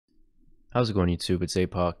How's it going, YouTube? It's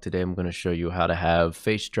Apoc. Today I'm going to show you how to have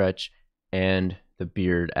face stretch and the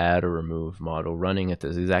beard add or remove model running at the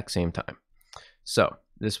exact same time. So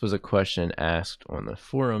this was a question asked on the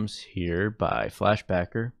forums here by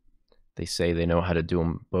Flashbacker. They say they know how to do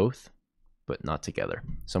them both, but not together.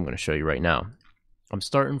 So I'm going to show you right now. I'm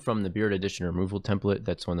starting from the beard addition removal template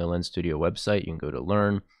that's on the Lens Studio website. You can go to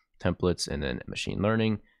Learn, Templates, and then Machine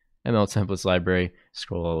Learning, ML Templates Library.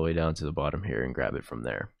 Scroll all the way down to the bottom here and grab it from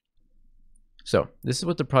there. So this is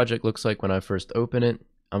what the project looks like when I first open it.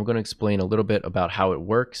 I'm going to explain a little bit about how it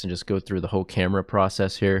works and just go through the whole camera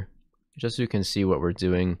process here, just so you can see what we're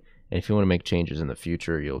doing. And if you want to make changes in the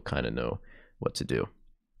future, you'll kind of know what to do.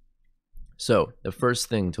 So the first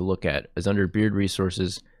thing to look at is under beard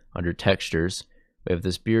resources, under textures, we have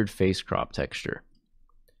this beard face crop texture.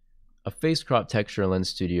 A face crop texture in Lens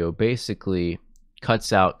Studio basically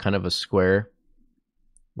cuts out kind of a square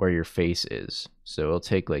where your face is. So it'll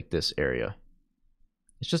take like this area.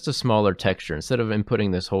 It's just a smaller texture. Instead of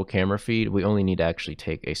inputting this whole camera feed, we only need to actually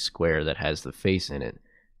take a square that has the face in it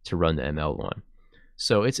to run the ML on.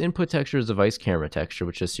 So its input texture is device camera texture,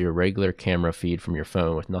 which is your regular camera feed from your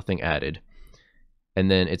phone with nothing added.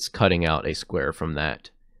 And then it's cutting out a square from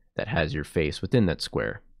that has your face within that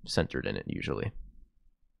square, centered in it usually.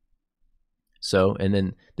 So, and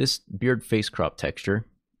then this beard face crop texture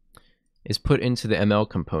is put into the ML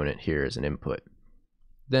component here as an input.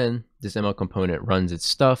 Then this ML component runs its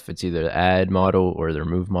stuff. It's either the add model or the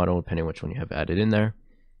remove model, depending on which one you have added in there.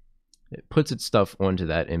 It puts its stuff onto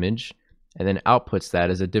that image and then outputs that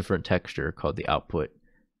as a different texture called the output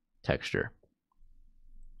texture.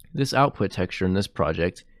 This output texture in this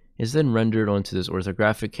project is then rendered onto this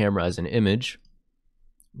orthographic camera as an image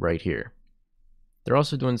right here. They're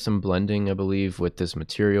also doing some blending, I believe, with this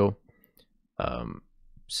material.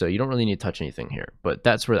 So you don't really need to touch anything here, but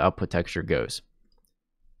that's where the output texture goes.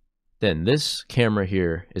 Then this camera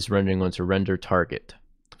here is rendering onto render target.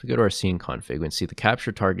 If we go to our scene config, we can see the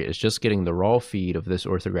capture target is just getting the raw feed of this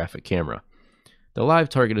orthographic camera. The live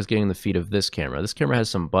target is getting the feed of this camera. This camera has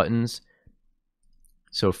some buttons.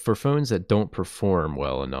 So for phones that don't perform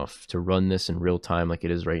well enough to run this in real time like it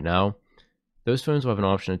is right now, those phones will have an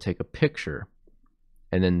option to take a picture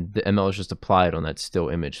and then the ML is just applied on that still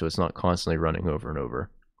image, so it's not constantly running over and over.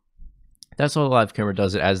 That's all the live camera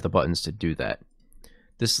does. It has the buttons to do that.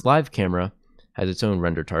 This live camera has its own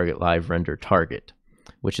render target, live render target,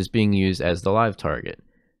 which is being used as the live target.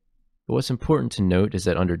 But what's important to note is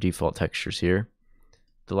that under default textures here,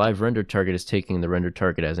 the live render target is taking the render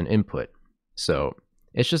target as an input. So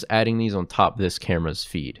it's just adding these on top of this camera's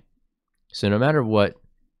feed. So no matter what,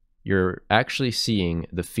 you're actually seeing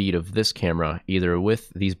the feed of this camera either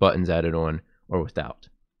with these buttons added on or without.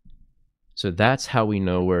 So that's how we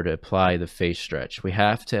know where to apply the face stretch. We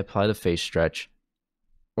have to apply the face stretch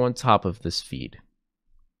on top of this feed.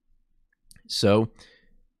 So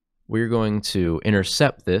we're going to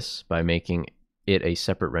intercept this by making it a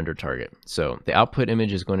separate render target. So the output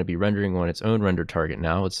image is going to be rendering on its own render target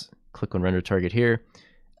now. Let's click on render target here,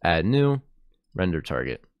 add new, render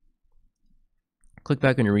target. Click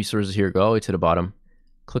back on your resources here, go all the way to the bottom,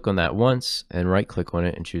 click on that once and right click on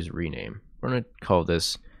it and choose rename. We're going to call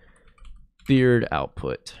this beard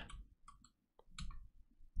output.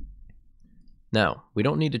 Now, we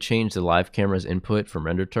don't need to change the live camera's input from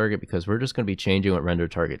render target because we're just going to be changing what render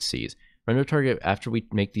target sees. Render target, after we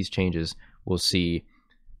make these changes, will see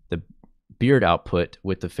the beard output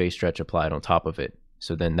with the face stretch applied on top of it.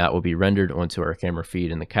 So then that will be rendered onto our camera feed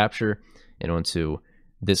in the capture and onto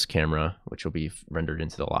this camera, which will be rendered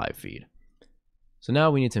into the live feed. So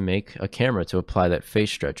now we need to make a camera to apply that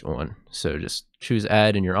face stretch on. So just choose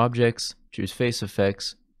add in your objects, choose face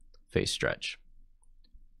effects, face stretch.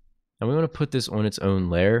 And we want to put this on its own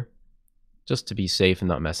layer just to be safe and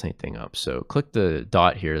not mess anything up. So click the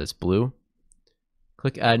dot here that's blue,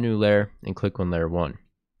 click add new layer and click on layer 1.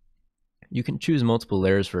 You can choose multiple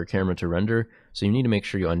layers for a camera to render, so you need to make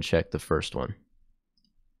sure you uncheck the first one.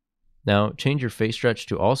 Now change your face stretch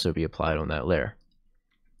to also be applied on that layer.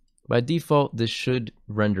 By default, this should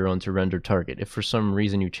render onto render target. If for some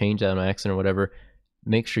reason you change that on accident or whatever,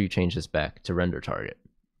 make sure you change this back to render target.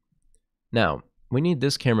 Now, we need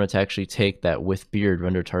this camera to actually take that with beard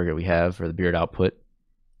render target we have, or the beard output.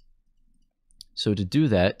 So to do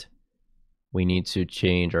that, we need to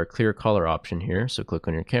change our clear color option here. So click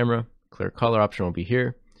on your camera, clear color option will be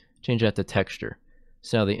here, change that to texture.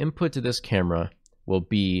 So now the input to this camera will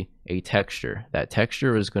be a texture. That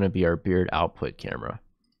texture is going to be our beard output camera.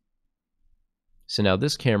 So now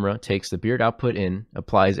this camera takes the beard output in,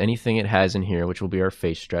 applies anything it has in here, which will be our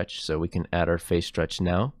face stretch. So we can add our face stretch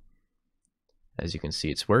now. As you can see,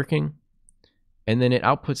 it's working. and then it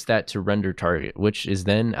outputs that to render target, which is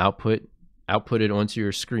then outputted onto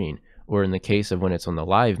your screen. Or in the case of when it's on the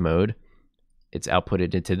live mode, it's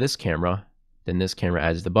outputted into this camera, then this camera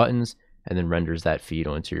adds the buttons and then renders that feed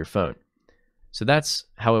onto your phone. So that's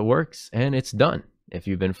how it works, and it's done. If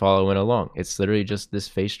you've been following along, it's literally just this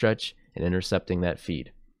face stretch and intercepting that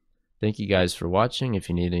feed. Thank you guys for watching. If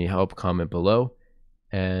you need any help, comment below,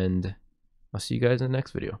 and I'll see you guys in the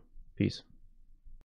next video. Peace.